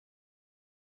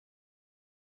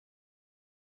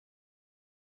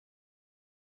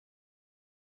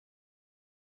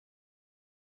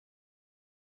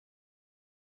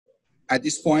At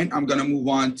this point, I'm going to move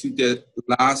on to the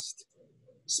last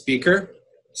speaker,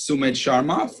 Sumedh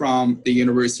Sharma from the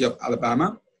University of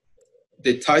Alabama.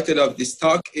 The title of this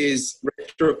talk is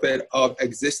Retrofit of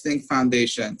Existing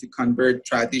Foundation to Convert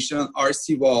Traditional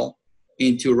RC Wall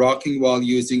into Rocking Wall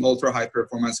Using Ultra High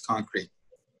Performance Concrete.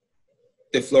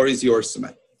 The floor is yours,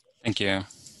 Sumedh. Thank you.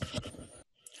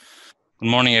 Good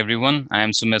morning, everyone. I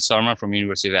am Sumedh Sharma from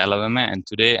University of Alabama, and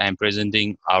today I am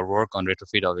presenting our work on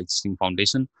retrofit of existing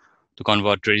foundation to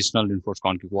convert traditional reinforced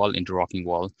concrete wall into rocking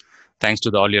wall. Thanks to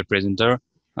the earlier presenter,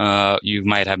 you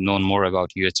might have known more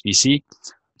about UHPC.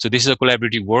 So this is a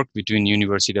collaborative work between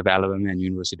University of Alabama and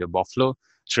University of Buffalo.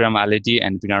 Sharma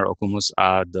and Pinar Okumus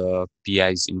are the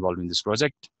PIs involved in this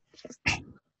project.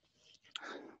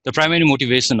 The primary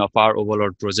motivation of our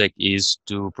overall project is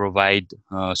to provide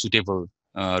suitable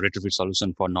retrofit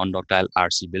solution for non-ductile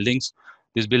RC buildings.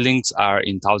 These buildings are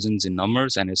in thousands in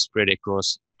numbers and is spread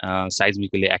across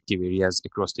seismically active areas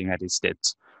across the United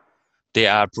States. They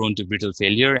are prone to brittle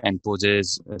failure and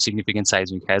poses a significant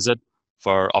seismic hazard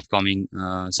for upcoming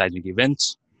seismic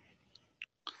events.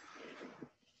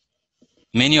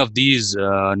 Many of these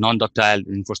non-ductile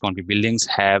reinforced concrete buildings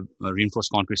have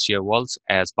reinforced concrete shear walls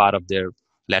as part of their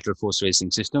lateral force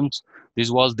racing systems.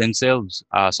 These walls themselves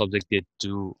are subjected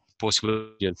to possible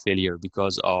failure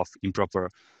because of improper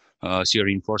shear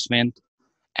reinforcement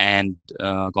and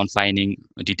confining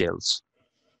details.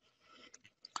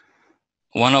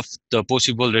 One of the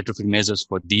possible retrofit measures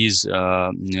for these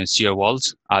shear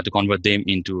walls are to convert them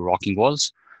into rocking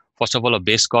walls. First of all, a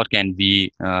base coat can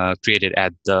be created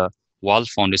at the wall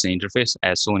foundation interface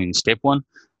as shown in step 1.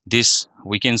 This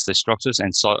weakens the structures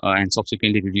and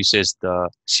subsequently reduces the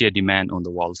shear demand on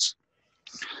the walls.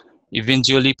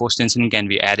 Eventually, post-tensioning can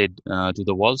be added to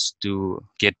the walls to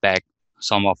get back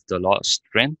some of the lost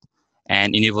strength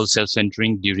and enable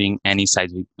self-centering during any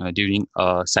seismic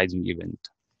event.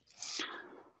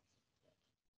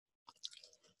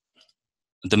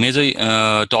 The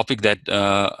major topic that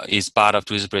is part of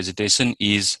today's presentation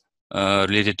is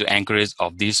related to anchorage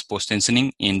of this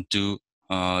post-tensioning into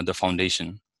the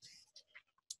foundation.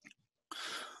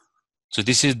 So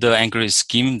this is the anchorage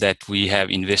scheme that we have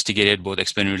investigated both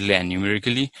experimentally and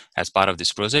numerically as part of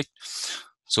this project.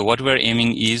 So what we're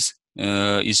aiming is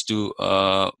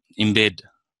to embed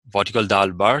vertical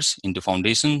dowel bars into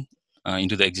foundation,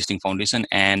 into the existing foundation,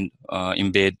 and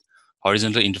embed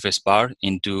horizontal interface bar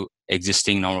into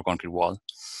existing normal concrete wall.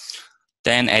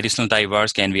 Then additional tie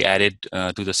bars can be added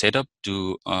to the setup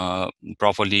to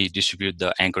properly distribute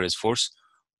the anchorage force.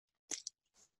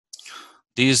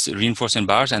 These reinforcement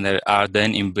bars are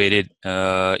then embedded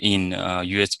in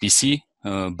UHPC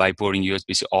by pouring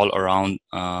UHPC all around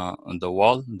the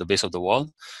wall, the base of the wall,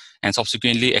 and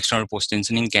subsequently external post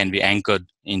tensioning can be anchored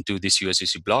into this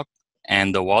UHPC block,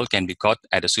 and the wall can be cut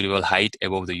at a suitable height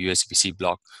above the UHPC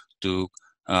block to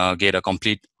get a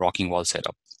complete rocking wall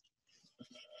setup.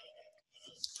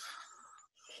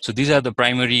 So these are the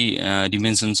primary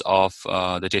dimensions of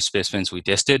the test specimens we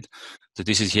tested. So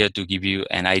this is here to give you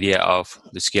an idea of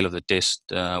the scale of the test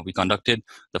we conducted.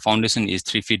 The foundation is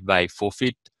 3 feet by 4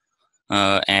 feet,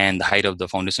 and the height of the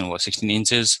foundation was 16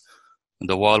 inches.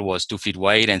 The wall was 2 feet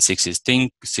wide and 6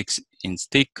 inch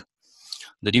thick.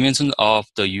 The dimension of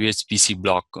the UHPC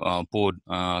block poured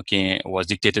was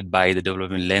dictated by the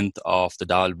development length of the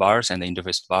dowel bars and the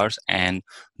interface bars and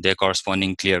their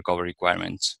corresponding clear cover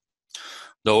requirements.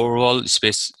 The overall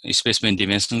specimen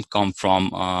dimensions come from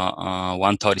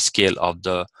 1/3 scale of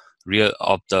the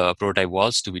prototype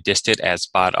walls to be tested as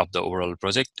part of the overall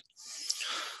project.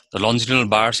 The longitudinal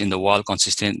bars in the wall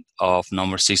consisted of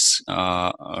number 6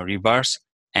 rebars,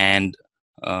 and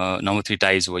number 3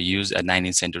 ties were used at 9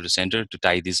 inch center to center to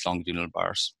tie these longitudinal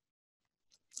bars.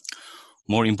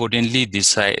 More importantly, this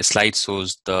slide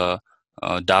shows the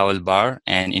dowel bar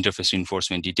and interface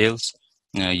reinforcement details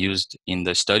used in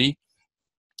the study.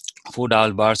 4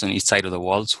 dowel bars on each side of the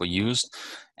walls were used,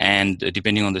 and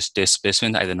depending on the test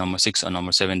specimen, either number 6 or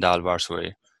number 7 dowel bars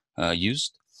were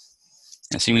used.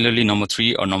 And similarly, number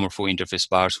 3 or number 4 interface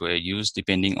bars were used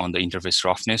depending on the interface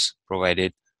roughness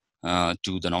provided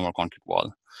to the normal concrete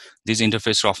wall. These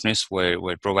interface roughness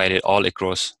were provided all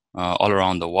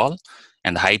around the wall,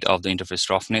 and the height of the interface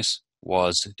roughness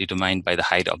was determined by the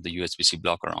height of the UHPC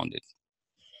block around it.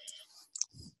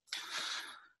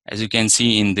 As you can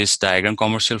see in this diagram,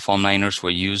 commercial foam liners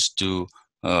were used to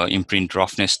imprint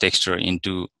roughness texture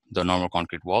into the normal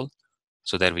concrete wall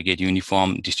so that we get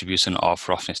uniform distribution of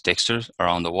roughness textures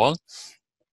around the wall.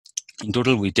 In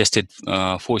total, we tested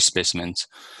 4 specimens.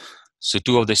 So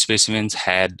 2 of the specimens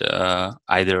had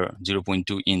either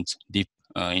 0.2 inch deep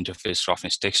interface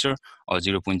roughness texture or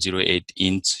 0.08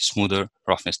 inch smoother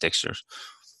roughness texture.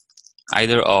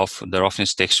 Either of the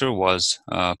roughness texture was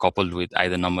coupled with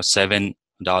either number 7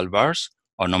 dowel bars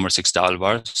or number 6 dowel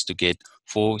bars to get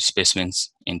 4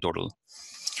 specimens in total.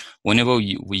 Whenever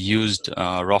we used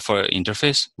rougher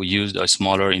interface, we used a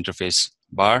smaller interface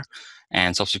bar,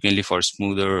 and subsequently for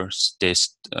smoother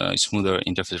smoother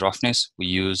interface roughness, we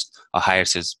used a higher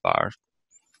size bar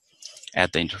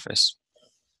at the interface.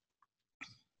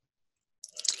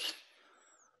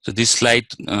 So this slide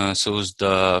shows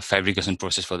the fabrication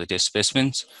process for the test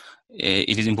specimens.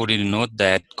 It is important to note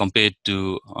that compared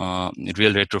to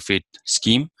real retrofit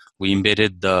scheme, we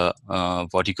embedded the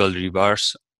vertical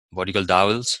rebars, vertical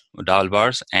dowel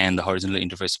bars, and the horizontal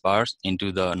interface bars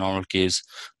into the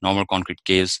normal concrete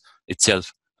case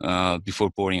itself before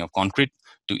pouring of concrete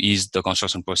to ease the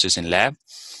construction process in lab.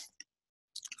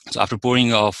 So after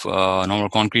pouring of normal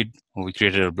concrete, we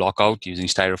created a block out using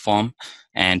styrofoam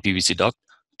and PVC duct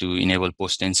to enable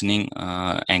post-tensioning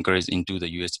anchorage into the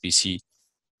UHPC.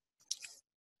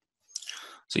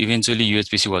 So eventually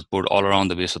UHPC was poured all around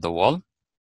the base of the wall,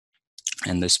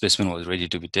 and the specimen was ready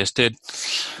to be tested.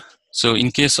 So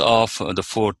in case of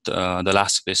the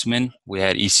last specimen, we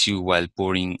had issue while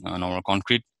pouring normal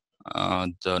concrete.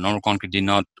 The normal concrete did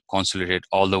not consolidate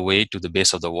all the way to the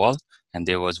base of the wall, and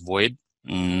there was void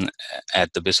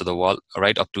at the base of the wall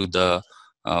right up to the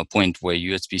point where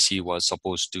UHPC was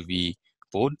supposed to be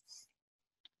poured.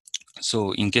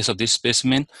 So in case of this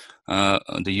specimen,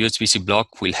 the UHPC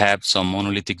block will have some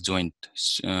monolithic joint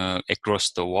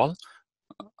across the wall,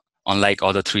 unlike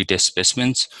other 3 test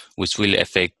specimens, which will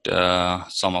affect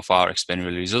some of our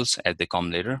experimental results as they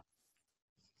come later.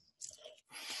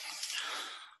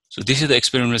 So this is the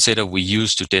experimental setup we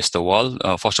used to test the wall.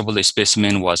 First of all, the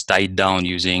specimen was tied down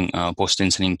using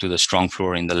post-tensioning to the strong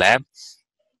floor in the lab.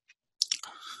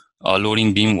 A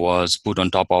loading beam was put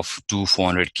on top of 2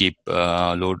 400 kip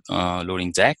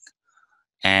loading jack,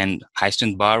 and high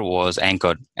strength bar was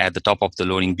anchored at the top of the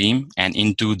loading beam and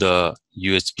into the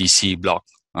UHPC block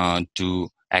to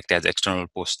act as external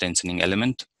post-tensioning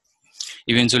element.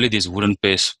 Eventually, these wooden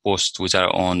posts which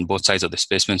are on both sides of the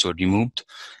specimens were removed,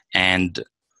 and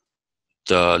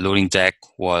the loading jack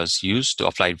was used to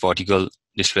apply vertical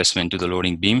displacement to the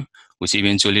loading beam, which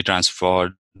eventually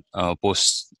transferred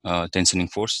post-tensioning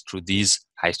force through these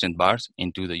high-strength bars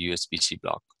into the UHPC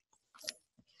block.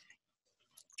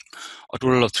 A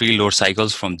total of 3 load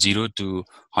cycles from 0 to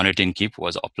 110 kip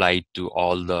was applied to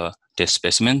all the test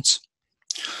specimens.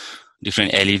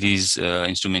 Different LEDs,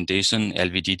 instrumentation,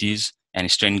 LVDTs, and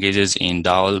strain gauges in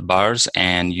dowel bars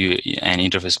and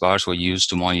interface bars were used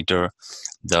to monitor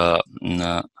the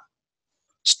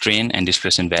strain and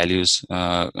displacement values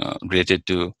related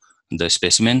to the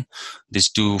specimen. These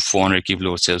 2 400 kip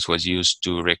load cells was used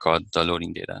to record the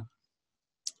loading data.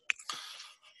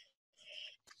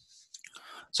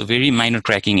 So very minor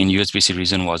cracking in UHPC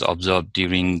region was observed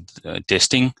during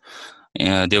testing.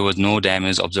 There was no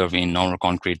damage observed in normal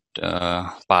concrete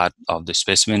part of the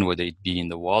specimen, whether it be in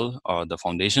the wall or the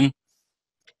foundation.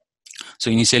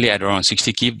 So initially at around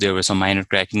 60 kip, there was some minor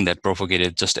cracking that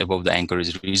propagated just above the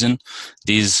anchorage region.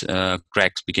 These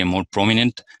cracks became more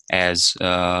prominent as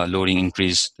loading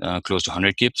increased close to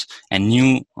 100 kips, and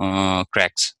new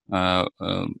cracks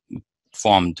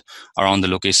formed around the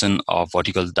location of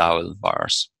vertical dowel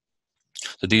bars.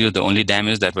 So these are the only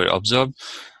damage that were observed.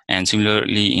 And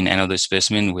similarly, in another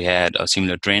specimen, we had a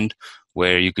similar trend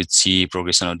where you could see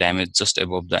progression of damage just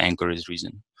above the anchorage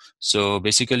region. So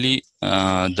basically,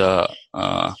 the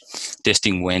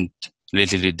testing went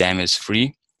relatively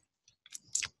damage-free.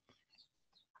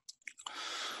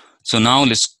 So now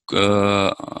let's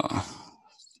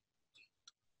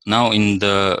now in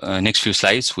the next few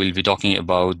slides, we'll be talking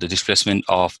about the displacement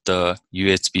of the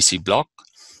UHPC block.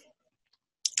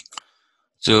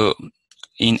 So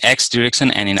in X direction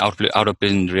and in outer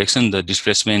plane direction, the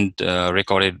displacement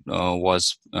recorded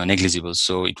was negligible,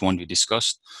 so it won't be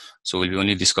discussed. So we'll be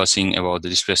only discussing about the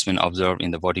displacement observed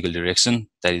in the vertical direction,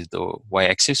 that is the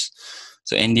y-axis.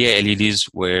 So NDI LEDs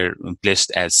were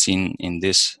placed as seen in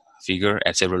this figure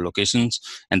at several locations,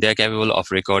 and they are capable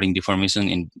of recording deformation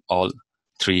in all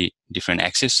 3 different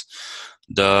axes.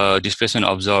 The displacement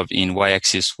observed in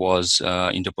y-axis was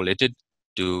interpolated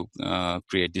to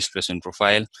create displacement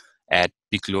profile at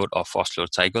peak load of first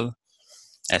load cycle,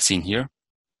 as seen here.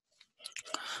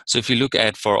 So if you look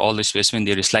at for all the specimen,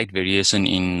 there is slight variation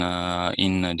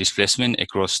in displacement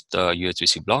across the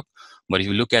UHPC block. But if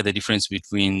you look at the difference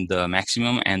between the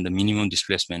maximum and the minimum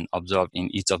displacement observed in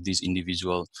each of these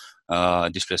individual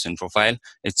displacement profile,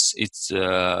 it's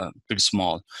pretty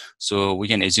small. So we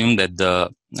can assume that the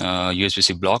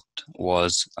UHPC block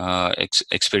was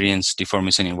experienced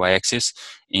deformation in y-axis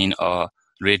in a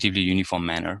relatively uniform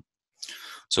manner.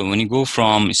 So when you go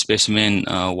from specimen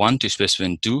 1 to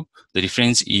specimen 2, the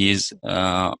difference is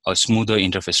a smoother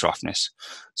interface roughness.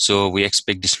 So we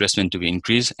expect displacement to be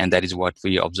increased, and that is what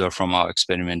we observe from our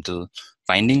experimental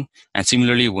finding. And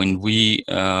similarly, when we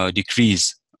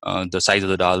decrease the size of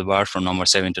the dowel bar from number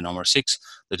 7 to number 6,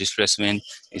 the displacement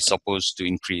is supposed to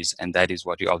increase, and that is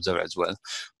what you observe as well.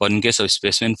 But in case of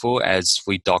specimen 4, as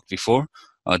we talked before,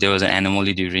 there was an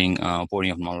anomaly during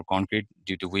pouring of normal concrete,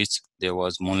 due to which there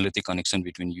was monolithic connection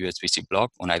between UHPC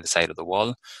block on either side of the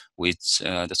wall, which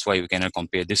that's why we cannot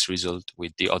compare this result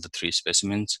with the other 3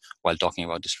 specimens while talking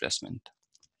about displacement.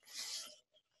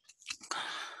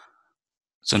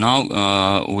 So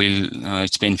now we'll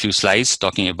spend a few slides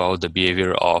talking about the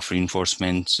behavior of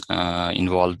reinforcements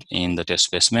involved in the test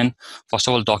specimen. First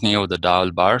of all, talking about the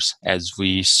dowel bars, as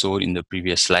we saw in the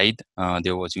previous slide,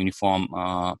 there was uniform,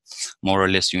 more or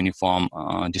less uniform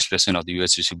displacement of the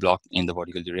UHPC block in the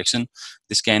vertical direction.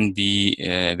 This can be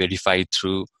verified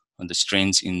through the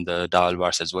strains in the dowel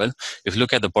bars as well. If you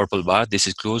look at the purple bar, this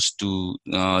is close to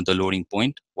the loading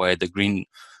point, where the green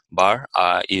bar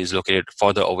is located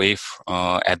further away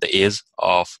at the edge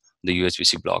of the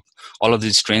UHPC block. All of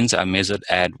these strains are measured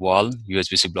at wall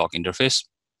UHPC block interface.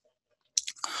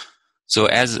 So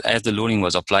as the loading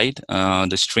was applied,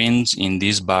 the strains in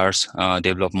these bars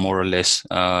develop more or less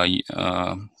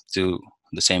to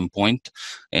the same point.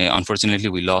 Unfortunately,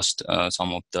 we lost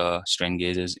some of the strain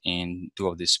gauges in 2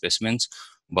 of these specimens.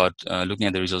 But looking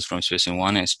at the results from specimen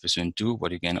 1 and specimen 2,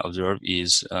 what you can observe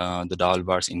is the dowel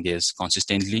bars engage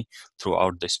consistently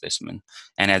throughout the specimen.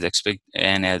 And as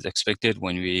expected,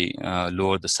 when we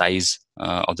lower the size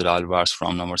of the dowel bars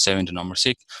from number 7 to number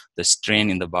 6, the strain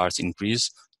in the bars increase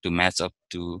to match up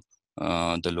to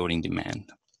the loading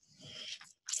demand.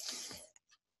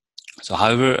 So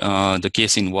however, the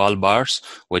case in wall bars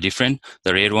were different.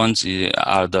 The red ones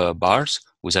are the bars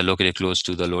which are located close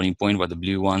to the loading point, while the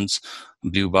blue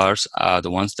bars are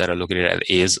the ones that are located at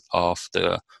the edge of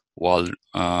the wall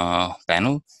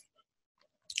panel.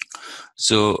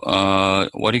 So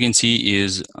what you can see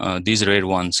is these red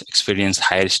ones experience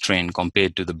higher strain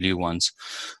compared to the blue ones.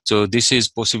 So this is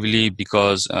possibly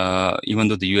because even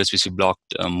though the UHPC block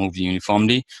moved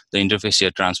uniformly, the interface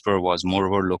shear transfer was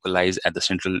moreover localized at the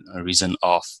central region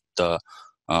of the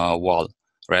wall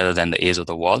rather than the edge of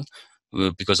the wall,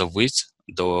 because of which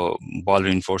the wall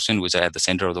reinforcement, which are at the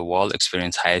center of the wall,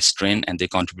 experienced higher strain, and they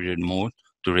contributed more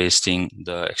to resisting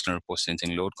the external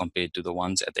post-tensing load compared to the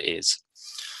ones at the edge.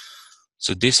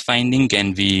 So this finding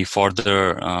can be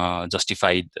further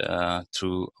justified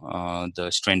through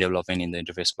the strain development in the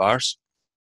interface bars.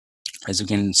 As you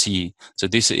can see, so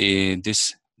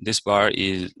this bar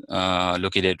is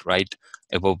located right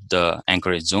above the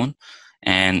anchorage zone,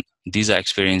 and these are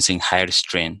experiencing higher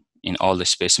strain in all the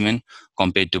specimen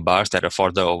compared to bars that are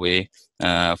further away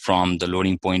from the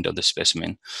loading point of the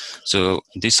specimen. So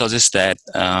this suggests that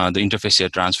the interface shear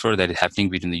transfer that is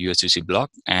happening between the UHPC block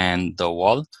and the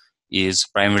wall is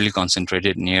primarily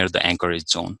concentrated near the anchorage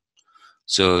zone.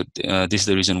 So this is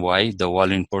the reason why the wall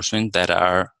reinforcement that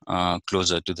are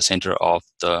closer to the center of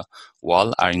the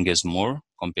wall are engaged more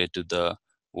compared to the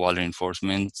wall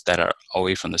reinforcements that are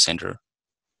away from the center.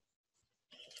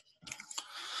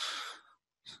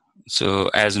 So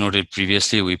as noted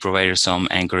previously, we provided some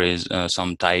anchorage,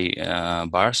 some tie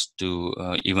bars to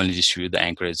evenly distribute the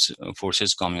anchorage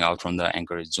forces coming out from the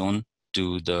anchorage zone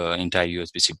to the entire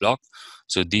UHPC block.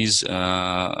 So these,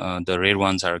 the red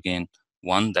ones are again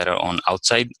one that are on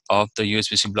outside of the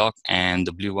UHPC block, and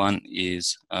the blue one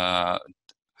is the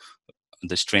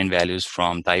strain values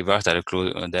from tie bars that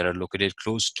are located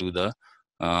close to the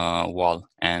wall.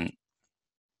 And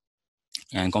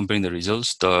comparing the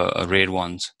results, the red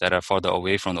ones that are further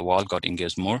away from the wall got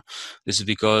engaged more. This is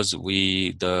because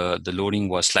the loading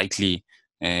was slightly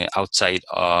outside,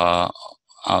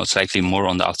 slightly more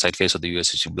on the outside face of the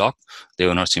UHPC block. They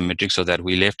were not symmetric, so that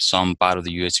we left some part of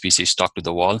the UHPC stuck to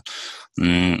the wall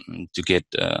to get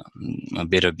a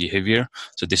better behavior.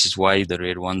 So this is why the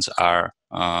red ones are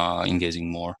engaging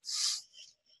more.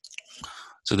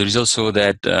 So the results show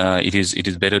that it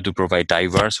is better to provide tie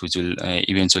bars, which will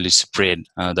eventually spread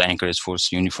the anchorage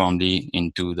force uniformly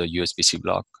into the UHPC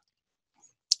block.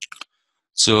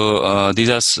 So these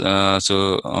are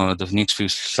the next few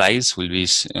slides will be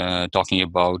talking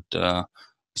about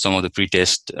some of the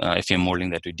pre-test FM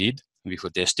modeling that we did before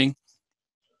testing.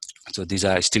 So these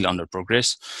are still under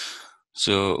progress.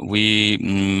 So we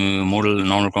model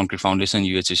normal concrete foundation,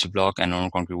 UHPC block, and normal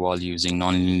concrete wall using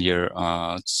nonlinear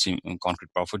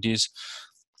concrete properties.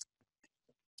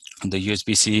 the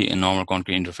UHPC and normal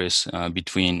concrete interface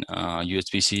between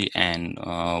UHPC and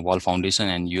wall foundation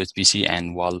and UHPC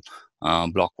and wall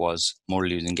block was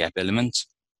modeled using gap elements.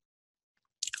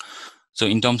 So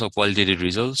in terms of qualitative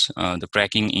results, the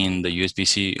cracking in the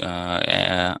UHPC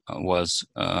was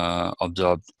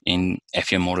observed in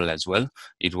FEM model as well.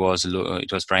 It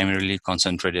was primarily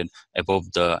concentrated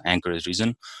above the anchorage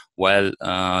region, while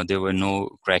there were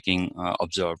no cracking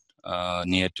observed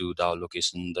near to the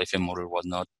location. The FEM model was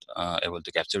not able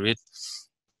to capture it.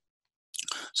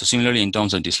 So similarly, in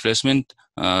terms of displacement,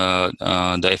 the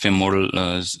FM model,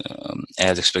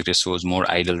 as expected, shows more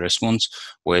ideal response,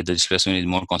 where the displacement is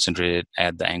more concentrated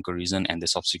at the anchor region, and they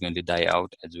subsequently die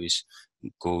out as we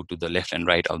go to the left and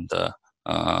right of the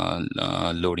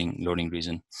loading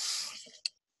region.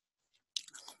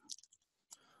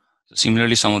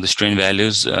 Similarly, some of the strain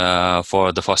values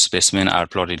for the first specimen are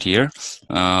plotted here.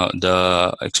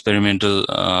 The experimental,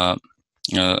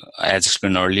 as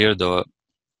explained earlier,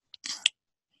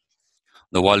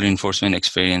 the wall reinforcement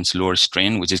experienced lower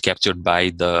strain, which is captured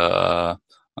by the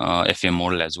FEM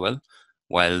model as well.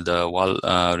 While the wall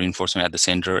reinforcement at the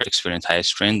center experienced higher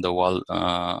strain, the wall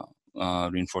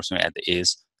reinforcement at the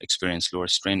edge experienced lower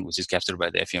strain, which is captured by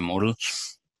the FEM model.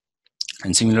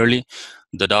 And similarly,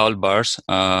 the dowel bars,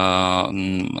 but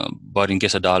in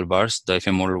case of dowel bars, the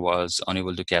FEM model was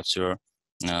unable to capture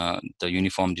the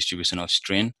uniform distribution of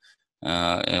strain,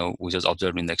 which was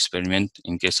observed in the experiment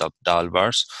in case of dowel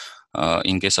bars.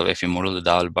 In case of FEM model, the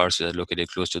dowel bars are located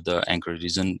close to the anchor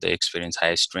region. They experience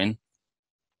higher strain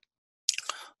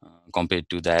compared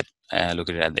to that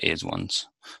located at the edge ones.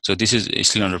 So this is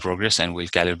still under progress, and we'll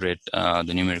calibrate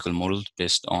the numerical model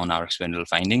based on our experimental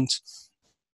findings.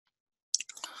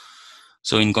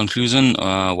 So in conclusion,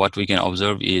 what we can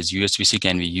observe is UHPC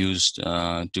can be used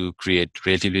to create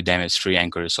relatively damage-free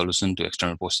anchorage solution to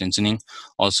external post-tensioning.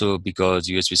 Also, because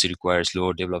UHPC requires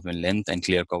lower development length and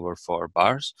clear cover for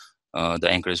bars, the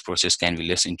anchorage process can be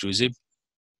less intrusive.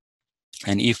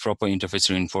 And if proper interface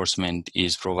reinforcement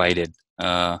is provided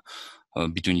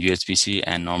between UHPC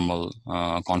and normal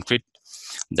concrete,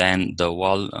 then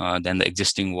the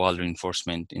existing wall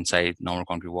reinforcement inside normal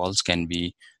concrete walls can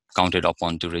be counted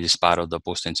upon to resist part of the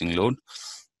post-tensioning load.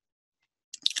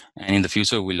 And in the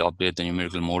future, we'll update the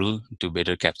numerical model to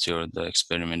better capture the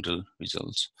experimental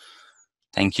results.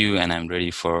 Thank you, and I'm ready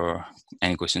for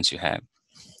any questions you have.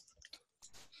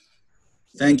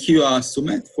 Thank you,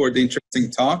 Sumedh, for the interesting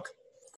talk.